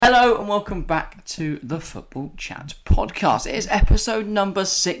Hello and welcome back to the Football Chat podcast. It is episode number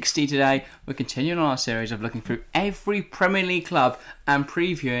 60 today. We're continuing on our series of looking through every Premier League club and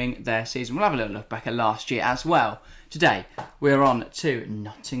previewing their season. We'll have a little look back at last year as well. Today we're on to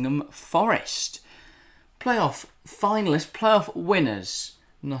Nottingham Forest. Playoff finalists, playoff winners.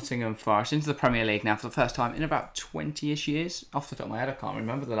 Nottingham Forest into the Premier League now for the first time in about 20-ish years. Off the top of my head, I can't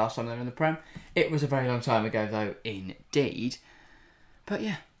remember the last time they were in the Prem. It was a very long time ago though, indeed. But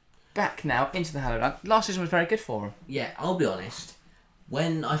yeah, back now into the Halo. Last season was very good for them. Yeah, I'll be honest.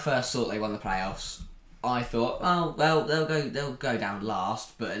 When I first thought they won the playoffs, I thought, oh well, they'll go down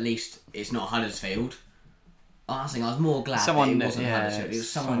last, but at least it's not Huddersfield. I think I was more glad that it wasn't Huddersfield. It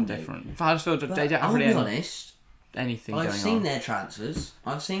was someone different. For Huddersfield, but they don't I'll really be honest. Anything going on. I've seen their transfers.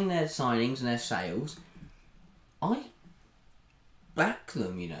 I've seen their signings and their sales. I back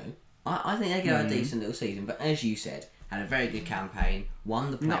them. You know, I think they get a decent little season. But as you said, had a very good campaign,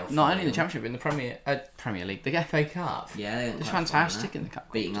 won the playoff. Not only the Championship, in the Premier League, the FA Cup. Yeah, it was fantastic in the Cup.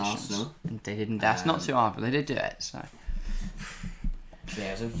 Beating Arsenal. And they didn't. That's not too hard, but they did do it. So yeah,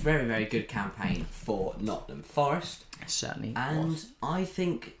 it was a very, very good campaign for Nottingham Forest. It certainly and was. I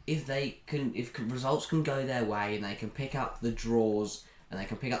think if results can go their way and they can pick up the draws and they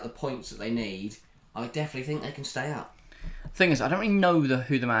can pick up the points that they need, I definitely think they can stay up. Thing is, I don't really know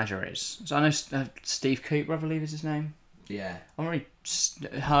who the manager is. So I know Steve Cooper, I believe is his name. Yeah. I've not really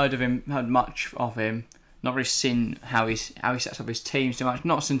heard much of him. Not really seen how he sets up his teams too much.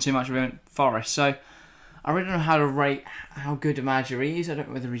 Not seen too much of him at Forest. So I really don't know how to rate how good a manager he is. I don't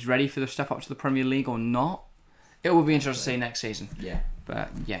know whether he's ready for the step up to the Premier League or not. It will be interesting to see next season. Yeah. But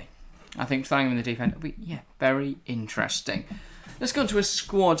yeah, I think throwing him in the deep end will be very interesting. Let's go on to a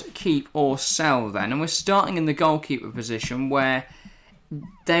squad keep or sell then. And we're starting in the goalkeeper position where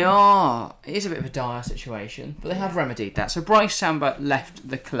it is a bit of a dire situation, but they have remedied that. So Bryce Samba left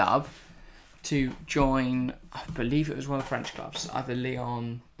the club to join, I believe it was one of the French clubs, either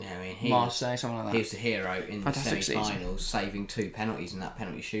Lyon, Marseille, something like that. He was the hero in the semi-finals, saving 2 penalties in that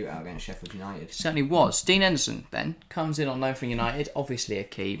penalty shootout against Sheffield United. Certainly was. Dean Henderson then comes in on loan from United, obviously a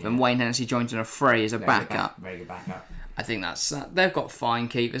keep, and Wayne Hennessy joins in a fray as a backup. Very good backup. I think they've got fine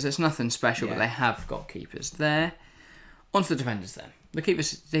keepers. It's nothing special, but they have got keepers there. On to the defenders then. The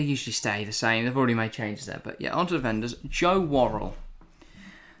keepers, they usually stay the same. They've already made changes there. But yeah, on to the defenders. Joe Worrell.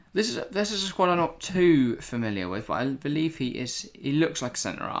 This is a squad I'm not too familiar with, but I believe he looks like a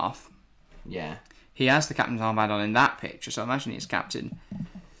centre-half. Yeah. He has the captain's armband on in that picture, so I imagine he's captain.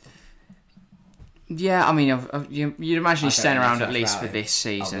 Yeah, I mean, you'd imagine he's staying around at least for this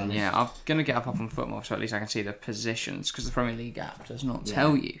season. Yeah, I'm going to get up on Football so at least I can see the positions, because the Premier League app does not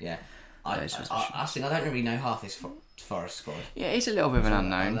tell you. Yeah. I don't really know half this Forest squad. Yeah, it's a little bit of an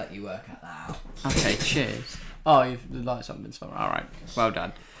unknown. I'll let you work out that out. Okay, cheers. Oh, the lights haven't been spun. All right, well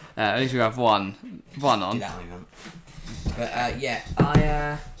done. At least we have one on. Do that one, but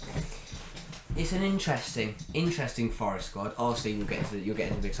it's an interesting Forest squad. Obviously, you'll get into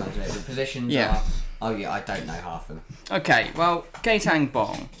the big signs later. The positions are. I don't know half of them. Okay, well, Gaetang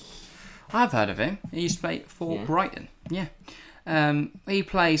Bong. I've heard of him. He used to play for Brighton. Yeah. He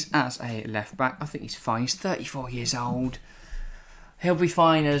plays as a left back. I think he's fine. He's 34 years old. He'll be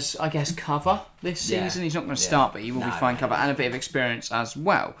fine as, I guess, cover this season. He's not going to start, but he will be fine cover and a bit of experience as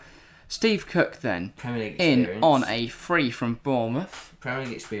well. Steve Cook then Premier League experience. In on a free from Bournemouth. Premier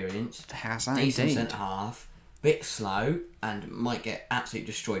League experience. Has that decent indeed. Centre half. Bit slow and might get absolutely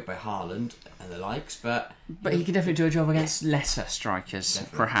destroyed by Haaland and the likes, but he can definitely do a job against lesser strikers,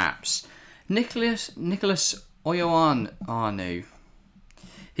 perhaps. Nicholas Oyoanu.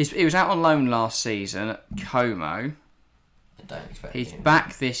 He was out on loan last season at Como. I don't expect He's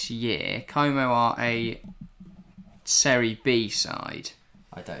back this year. Como are a Serie B side.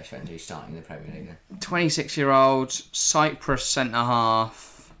 I don't expect him to be starting in the Premier League then. 26-year-old, Cyprus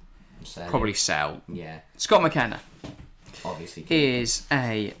centre-half. Probably sell. Yeah. Scott McKenna. Obviously keep. Is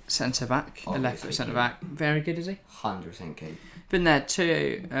a centre-back, a left-foot centre-back. Very good, is he? 100% keep. Been there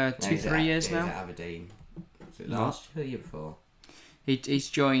 3 years now. He's at Aberdeen. Was it last year or the year before? He's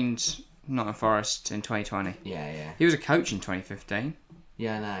joined Nottingham Forest in 2020. Yeah. He was a coach in 2015.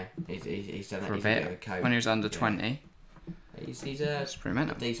 Yeah, I know. He's done for that. a bit when he was under 20. He's a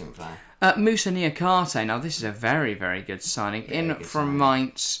decent player. Moussa Niakate. Now this is a very, very good signing. From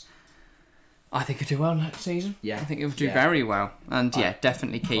Mainz. I think he'll do well next season. Yeah. I think he'll do very well. And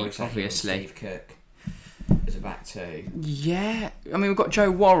definitely keep, Steve obviously. Cook as a back two. Yeah. I mean, we've got Joe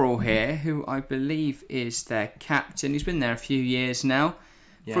Worrell here, who I believe is their captain. He's been there a few years now,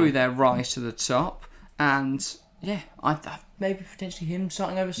 through their rise to the top. And I maybe potentially him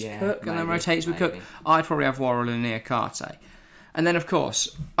starting over Cook and then rotates with Cook. I'd probably have Worrell and Niakate. And then, of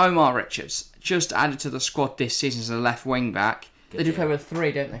course, Omar Richards, just added to the squad this season as a left wing back. They do play with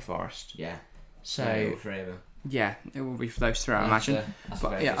 3, don't they, Forest? Yeah. So, all 3 of them. Yeah, it will be for those 3, I imagine.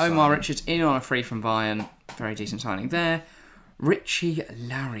 But yeah, Omar Richards in on a free from Bayern. Very decent signing there. Richie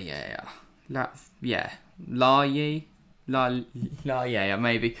Laryea. Laryea,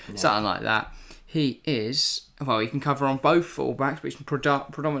 maybe. Yeah. Something like that. He is... Well, he can cover on both full-backs, but he's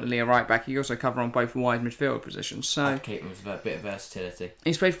predominantly a right-back. He can also cover on both wide midfield positions. So I'd keep him with a bit of versatility.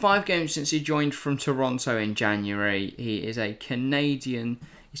 He's played 5 games since he joined from Toronto in January. He is a Canadian...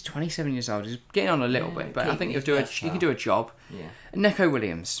 He's 27 years old. He's getting on a little bit, but I think he can do a job. Yeah. Neko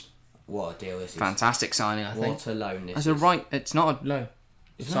Williams. What a deal this is. Fantastic signing, I think. What a loan this is. It's not a loan.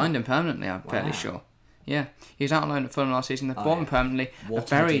 They signed him permanently, I'm fairly sure. Yeah. He was out on loan at Fulham last season. They bought him permanently. A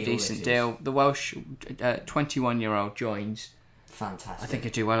very decent deal. The Welsh 21-year-old joins. Fantastic. I think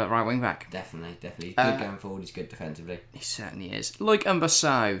he'd do well at right wing back. Definitely. He's good going forward. He's good defensively. He certainly is. Loic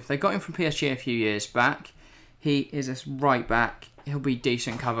Mbassou. They got him from PSG a few years back. He is a right back. He'll be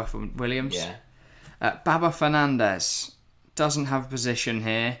decent cover for Williams. Yeah. Baba Fernandez doesn't have a position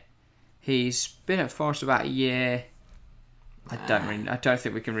here. He's been at Forest about a year. I don't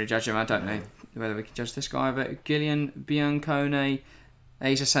think we can really judge him. I don't know whether we can judge this guy, but Gillian Biancone,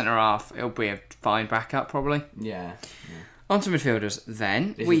 he's a centre half. It'll be a fine backup probably. Yeah. On to midfielders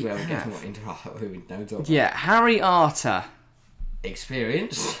then. This is where we get more into who we know talk about. Yeah, Harry Arter.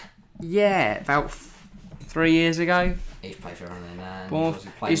 Experience. Yeah, about 3 years ago. He's played for Nottingham.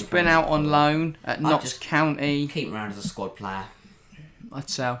 He's been out on loan at Notts County. Keep him around as a squad player. I'd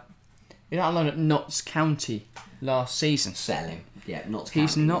sell. He's out on loan at Notts County last season. Sell him. Yeah, Notts County.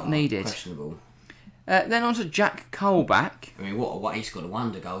 He's not needed. Questionable. Then on to Jack Colback. I mean, what he scored a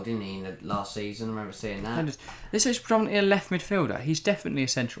wonder goal, didn't he, in the last season? I remember seeing that. This is predominantly a left midfielder. He's definitely a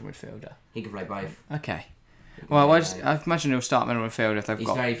central midfielder. He can play both. Okay. Well, I imagine he'll start middle midfield if they've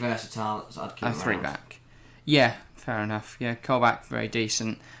got... He's very versatile, so I'd keep him a 3-back. Yeah, fair enough. Yeah, Colback, very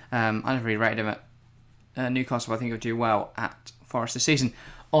decent. I never really rated him at Newcastle, but I think he'll do well at Forest this season.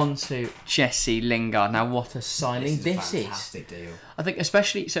 On to Jesse Lingard. Now, what a signing this is. Fantastic deal. I think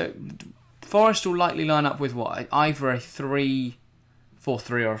especially... So, Forest will likely line up with what? Either a 3-4-3 or a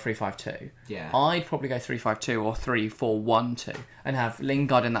 3-5-2. Yeah. I'd probably go 3-5-2 or 3-4-1-2 and have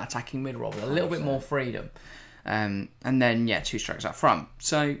Lingard in that attacking mid role with a little bit more freedom. And then, 2 strikers up front.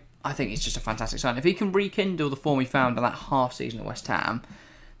 So, I think it's just a fantastic sign. If he can rekindle the form he found in that half season at West Ham,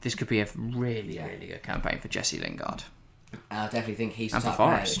 this could be a really good campaign for Jesse Lingard. I definitely think he's the type of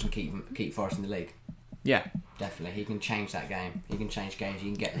player that can keep Forest in the league. Yeah. Definitely. He can change that game. He can change games. He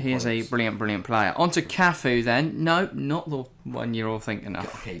can get... He is a brilliant player. On to Cafu then. No, not the one you're all thinking of.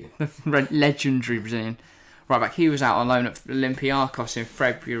 The legendary Brazilian. Right back. He was out on loan at Olympiacos in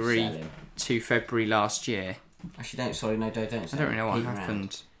February to February last year. Actually, don't sell him. I don't really know what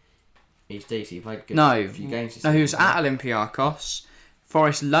happened. He's decent. He played a few games this season. He was at Olympiacos.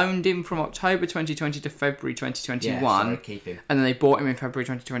 Forest loaned him from October 2020 to February 2021. Yeah, sorry, keep him. And then they bought him in February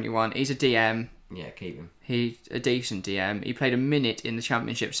 2021. He's a DM. Yeah, keep him. He's a decent DM. He played a minute in the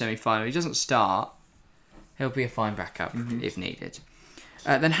Championship semi-final. He doesn't start. He'll be a fine backup if needed.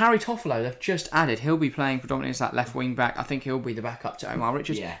 Then Harry Toffolo, they've just added. He'll be playing predominantly as that left wing back. I think he'll be the backup to Omar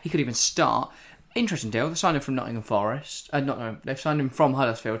Richards. Yeah. He could even start. Interesting deal. They signed him from Nottingham Forest. They've signed him from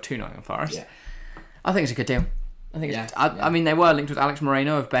Huddersfield to Nottingham Forest. Yeah. I think it's a good deal. I mean, they were linked with Alex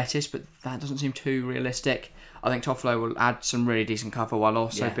Moreno of Betis, but that doesn't seem too realistic. I think Toffolo will add some really decent cover while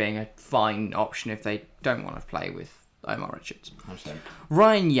also being a fine option if they don't want to play with Omar Richards. 100%.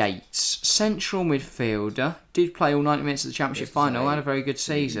 Ryan Yates, central midfielder, did play all 90 minutes of the Championship final, had a very good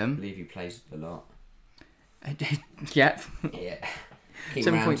season. I believe he plays a lot. Yep. Yeah.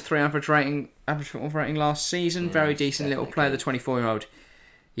 7.3 average football rating last season. Very decent little player, the 24-year-old.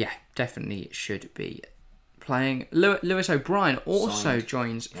 Yeah, definitely should be playing. Lewis O'Brien also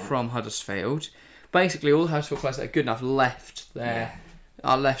joins from Huddersfield. Basically, all the Huddersfield players that are good enough left there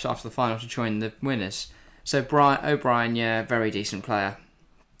are left after the final to join the winners. So O'Brien, very decent player.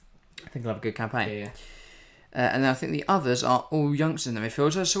 I think he'll have a good campaign. Yeah. And then I think the others are all youngsters in the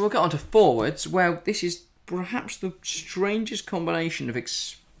midfield. So we'll get on to forwards. Well, this is perhaps the strangest combination of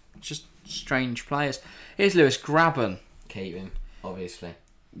just strange players. Here's Lewis Grabban. Keep him, obviously.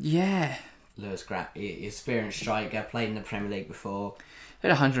 Yeah. Lewis Grabban, experienced striker, played in the Premier League before. He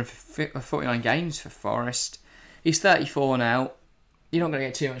had 149 games for Forest. He's 34 now. You're not going to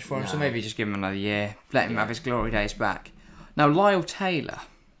get too much for him, so maybe just give him another year. Let him have his glory days back. Now, Lyle Taylor.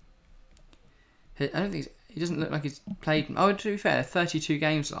 I don't think he doesn't look like he's played... Oh, to be fair, 32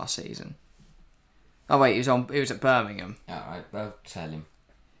 games last season. Oh, wait, he was at Birmingham. Alright, well, tell him.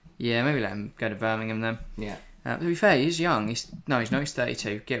 Yeah, maybe let him go to Birmingham then. Yeah. To be fair, he's young. He's not. He's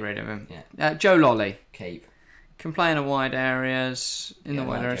 32. Get rid of him. Yeah. Joe Lolly. Keep. Can play in the wide areas. The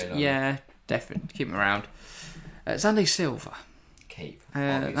wide areas. Yeah, definitely. Keep him around. Zandy Silva. Keep.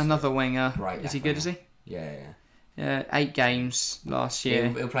 Another winger. Great. Is he good, is he? Yeah. 8 games last year.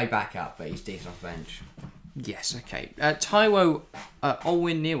 He'll play back up, but he's decent off the bench. Yes, okay. Taiwo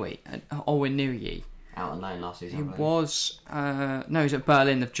Owiniyi. Out on loan last season. He was... no, he's at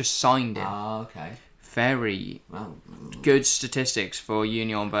Berlin. They've just signed him. Oh, okay. Very good statistics for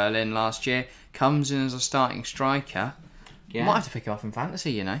Union Berlin last year. Comes in as a starting striker. Yeah. Might have to pick him up in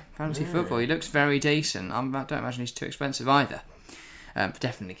fantasy, Fantasy football. He looks very decent. I don't imagine he's too expensive either.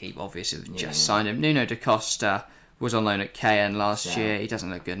 Definitely keep, obviously. They've just signed him. Nuno da Costa was on loan at KN last year. He doesn't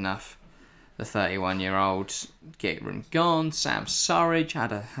look good enough. The 31-year-old get rid and gone. Sam Surridge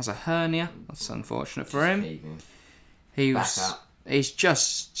has a hernia. That's unfortunate for him. He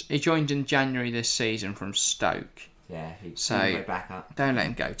joined in January this season from Stoke. Yeah, so back up. Don't let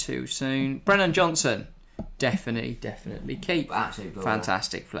him go too soon. Brennan Johnson, definitely keep. Absolutely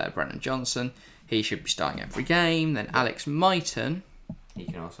fantastic player, Brennan Johnson. He should be starting every game. Then Alex Mighton. He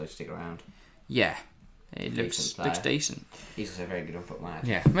can also stick around. Yeah. It looks decent. He's also very good on foot match.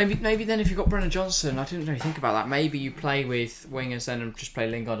 Yeah, maybe then if you've got Brennan Johnson, I didn't really think about that. Maybe you play with wingers then and just play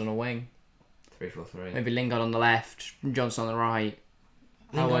Lingard on a wing. 3-4-3. Maybe Lingard on the left, Johnson on the right.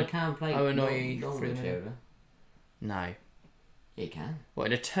 Lingard can play Owiniyi normal midfielder. No. He can. What,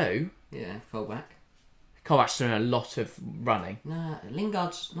 in a 2? Yeah, fullback. Kovác's doing a lot of running. Nah,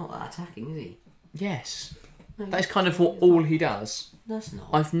 Lingard's not that attacking, is he? Yes. That's kind of all he does. That's not.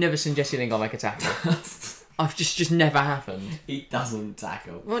 I've never seen Jesse Lingard make a tackle. I've just never happened. He doesn't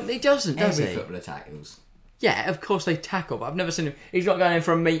tackle. Well, he doesn't, does he? Every footballer tackles. Yeah, of course they tackle, but I've never seen him. He's not going in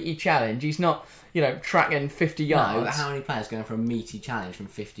for a meaty challenge. He's not, tracking 50 yards. No, but how many players going for a meaty challenge from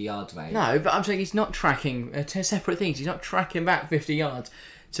 50 yards away? No, but I'm saying he's not tracking separate things. He's not tracking back 50 yards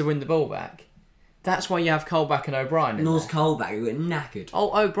to win the ball back. That's why you have Colback and O'Brien. Nor's Colback, who get knackered.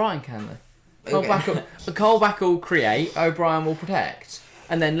 Oh, O'Brien can though. Colback will create, O'Brien will protect,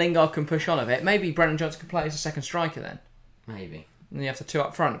 and then Lingard can push on a bit. Maybe Brennan Johnson can play as a second striker then. Maybe. And then you have the 2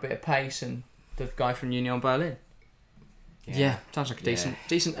 up front, a bit of pace, and the guy from Union Berlin. Yeah, sounds like a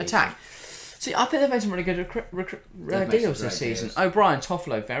decent attack. See, I think they've made some really good deals this season. O'Brien,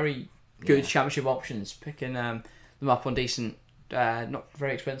 Toffolo, very good championship options, picking them up on decent, not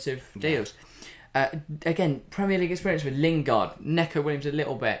very expensive deals. Again, Premier League experience with Lingard, Neco Williams a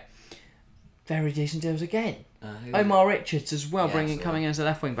little bit. Very decent deals again. Omar Richards as well, coming in as a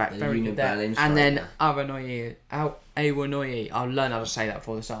left wing back, very good there. And then Owiniyi. I'll learn how to say that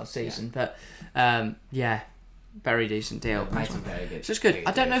before the start of the season, but very decent deal. Very good. So it's good.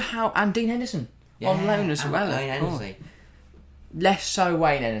 I don't know how. And Dean Henderson on loan as well. Less so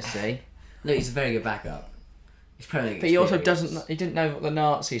Wayne Hennessy. Look, he's a very good backup. He's Premier League. But he also doesn't. He didn't know what the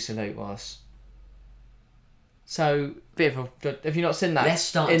Nazi salute was. So, bit of a... Have you not seen that let's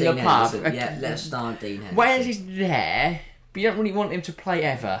start in Dean the pub? Henderson. Yeah, let's start Dean Henderson. Whereas he's there, but you don't really want him to play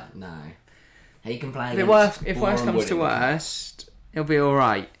ever. No. He can play if worst comes to worst, he'll be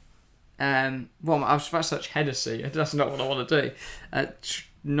alright. I was about to search Hennessy. That's not what I want to do.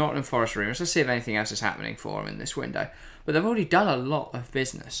 Nottingham Forest rumours. Let's see if anything else is happening for him in this window. But they've already done a lot of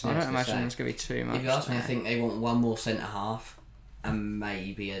business, so I don't imagine there's going to be too much. If you ask me, I think they want one more centre-half and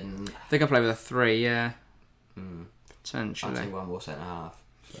maybe an... They can play with a 3, yeah. Potentially. I'd say one more centre-half.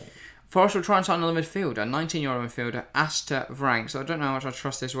 So. Forest will try and sign another midfielder, 19-year-old midfielder, Asta Vrank. So I don't know how much I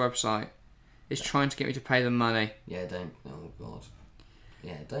trust this website. It's trying to get me to pay them money. Yeah, don't. Oh, God.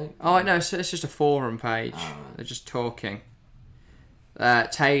 Yeah, don't. Oh, no, it's just a forum page. Oh, right. They're just talking.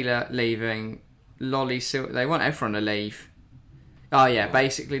 Taylor leaving. Lolly, they want everyone to leave. Oh, yeah,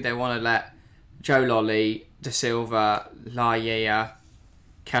 basically they want to let Joe Lolly, Da Silva, Laya,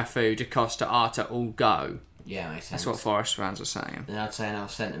 Cafu, Da Costa, Arta all go. Yeah, makes sense. That's what Forest fans are saying. Then I'd say another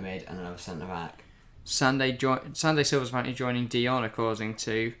centre mid and another centre back. Sunday Silva's apparently joining Dion according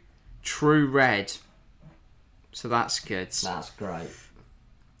to True Red. So that's good. That's great.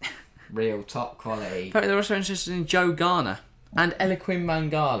 Real top quality. Apparently they're also interested in Joe Garner and Eliaquim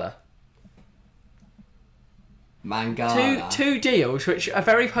Mangala. Two deals which are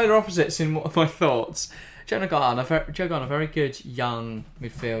very polar opposites in my thoughts. Joe Garner, very good young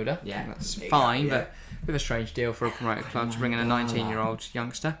midfielder. Yeah, that's fine, but a bit of a strange deal for a promoted club to bring in a 19-year-old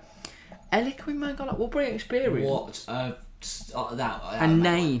youngster. Eliaquim Mangala will bring experience. What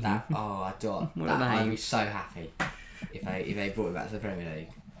name? I don't. I'd be so happy if they brought him back to the Premier League.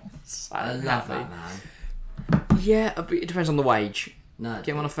 So I love that man. Yeah, it depends on the wage. No, get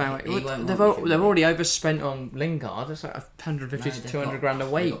him on a fair wage. he won't They've want they've already overspent on Lingard. It's like 150 to 200 grand a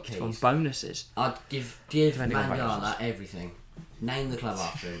week on bonuses. I'd give Mangala everything. Name the club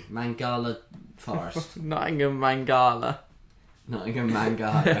after him. Mangala Forest. Nottingham Mangala. Nottingham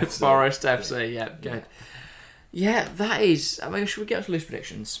Mangala. Forest FC, yeah, good. Yeah, that is... I mean, should we get to loose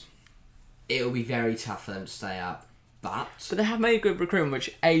predictions? It'll be very tough for them to stay up, but they have made good recruitment,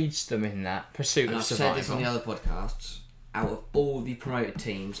 which aids them in that pursuit of survival. I've said this on the other podcasts. Out of all the promoted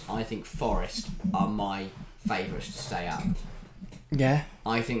teams, I think Forest are my favourites to stay up. Yeah.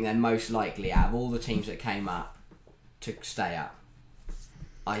 I think they're most likely, out of all the teams that came up, to stay up.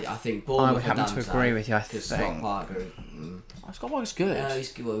 I think Bournemouth I would happen to agree with you, I think. Scott Parker... Scott Parker's good. No,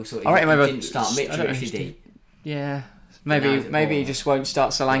 he's good. Well, I reckon maybe... He didn't start Mitrovic. Yeah. Maybe he just won't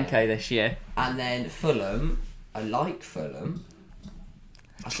start Solanke this year. And then Fulham. I like Fulham.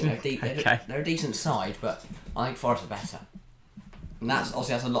 I think they're a decent side, but I think Forest are better. And that's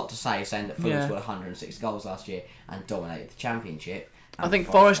a lot to say, saying that Fulham scored 106 goals last year and dominated the championship. I think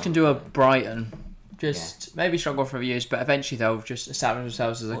Forest can do a Brighton. Maybe struggle for a few years, but eventually they'll just establish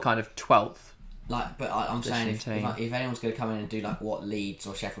themselves as a kind of 12th. I'm saying if anyone's going to come in and do like what Leeds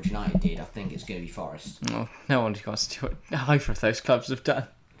or Sheffield United did, I think it's going to be Forest. Oh, no one wants to do what either of those clubs have done.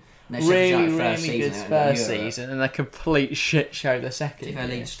 No, really good first season and a complete shit show the second. If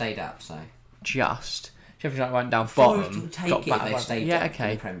Leeds stayed up, so Sheffield United went down bottom. Forest will take it if they stayed up in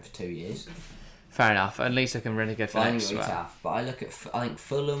the Prem for 2 years. Fair enough. At least looking really good for next as well. Tough. But I think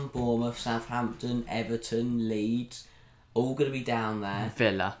Fulham, Bournemouth, Southampton, Everton, Leeds, all going to be down there.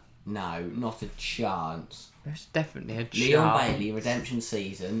 Villa. No, not a chance. There's definitely a chance. Leon Bailey, redemption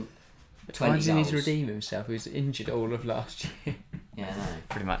season, 20 Why does he goals. need to redeem himself? He was injured all of last year. Yeah, I know.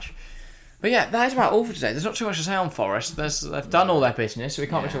 Pretty much. But yeah, that is about all for today. There's not too much to say on Forest. They've done all their business, so we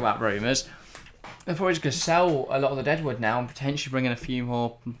can't really talk about rumours. They're probably just going to sell a lot of the deadwood now and potentially bring in a few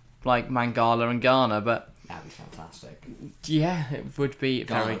more, like Mangala and Ghana, but... That'd be fantastic. Yeah, it would be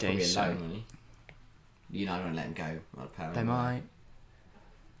Ghana very decent. United won't let him go. They might.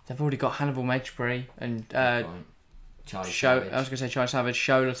 They've already got Hannibal Mejbri and Charlie Savage. I was going to say Charlie Savage,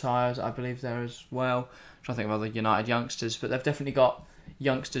 Shola Tyres, I believe there as well. I'm trying to think of other United youngsters, but they've definitely got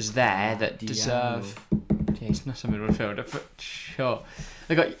youngsters there that deserve. Yeah, he's not a middle fielder, but sure.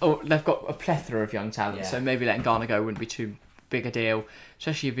 They've got a plethora of young talent, so maybe letting Ghana go wouldn't be too big a deal,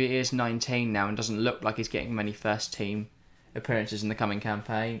 especially if he is 19 now and doesn't look like he's getting many first team appearances in the coming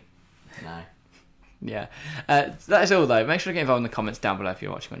campaign. No. Yeah. That is all though. Make sure to get involved in the comments down below if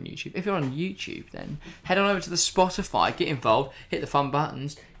you're watching on YouTube. If you're on YouTube, then head on over to the Spotify, get involved, hit the fun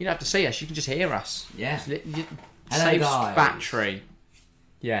buttons. You don't have to see us, you can just hear us. Yeah. Saves battery.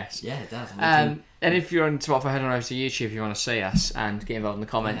 Yes. Yeah, it does. And if you're on Spotify, head on over to YouTube if you want to see us and get involved in the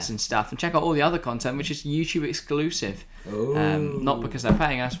comments and stuff. And check out all the other content, which is YouTube exclusive. Not because they're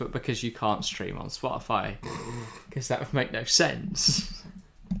paying us, but because you can't stream on Spotify. Because that would make no sense.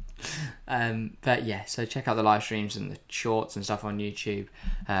 But yeah, so check out the live streams and the shorts and stuff on YouTube.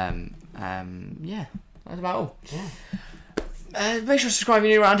 Yeah, that's about all. Yeah. Make sure to subscribe if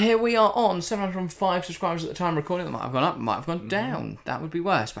you're new around here. We are on 705 subscribers at the time of recording. That might have gone up, might have gone down. That would be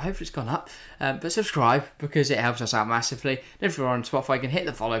worse, but hopefully it's gone up. But subscribe because it helps us out massively. And if you're on Spotify, you can hit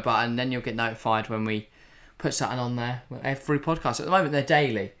the follow button, then you'll get notified when we put something on there. Every podcast. At the moment, they're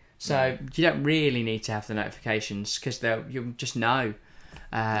daily, so you don't really need to have the notifications because you'll just know.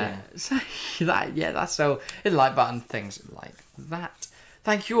 So that's all. Hit the like button, things like that.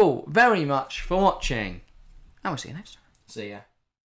 Thank you all very much for watching, and we'll see you next time. See ya.